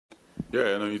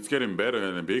Yeah, and it's getting better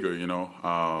and bigger.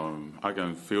 I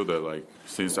can feel that like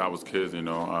since I was kids.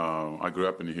 I grew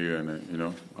up in here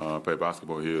and played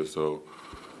basketball here, so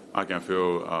I can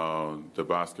feel the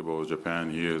basketball Japan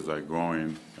here is like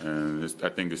growing, and I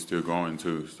think it's still growing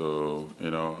too. So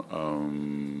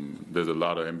there's a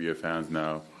lot of NBA fans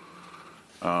now.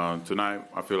 Tonight,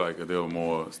 I feel like there were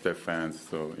more Steph fans,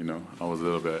 so I was a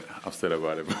little bit upset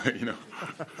about it, but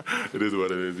it is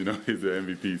what it is. He's the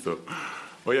MVP, so.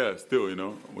 But yeah, still,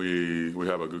 we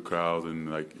have a good crowd, and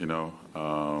I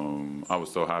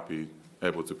was so happy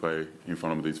able to play in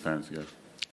front of these fans. Yeah.